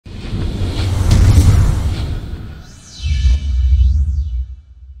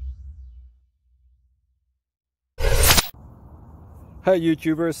Hey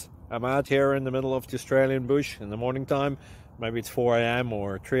YouTubers, I'm out here in the middle of the Australian bush in the morning time. Maybe it's 4 a.m.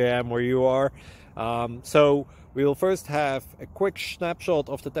 or 3 a.m. where you are. So we will first have a quick snapshot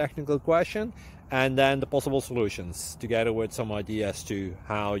of the technical question and then the possible solutions, together with some ideas to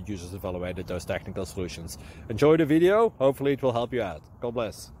how users evaluated those technical solutions. Enjoy the video, hopefully it will help you out. God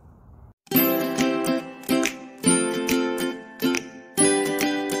bless.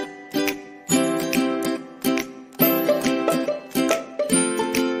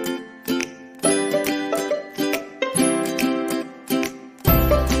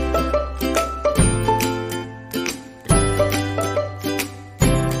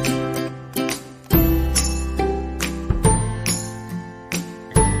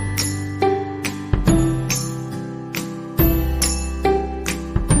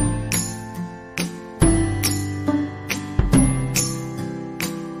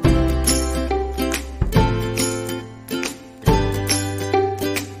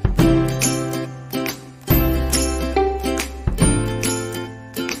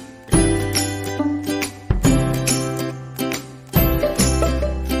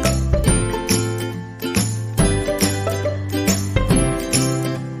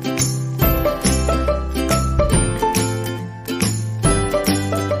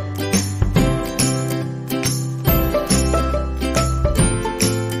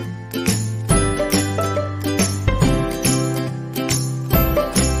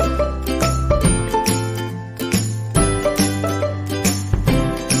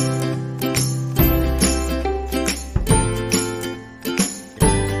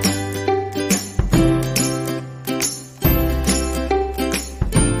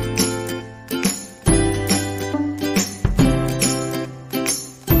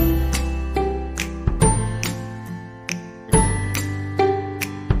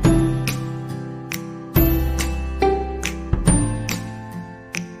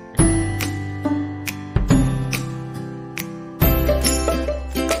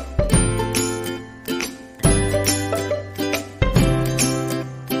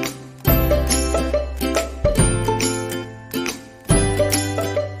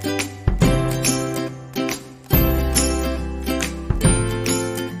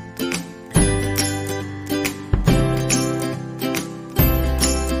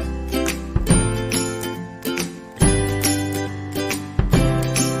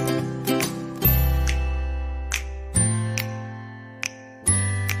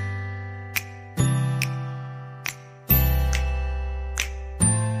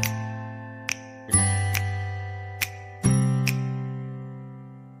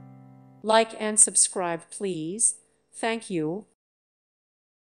 Like and subscribe, please. Thank you.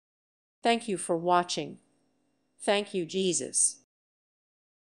 Thank you for watching. Thank you, Jesus.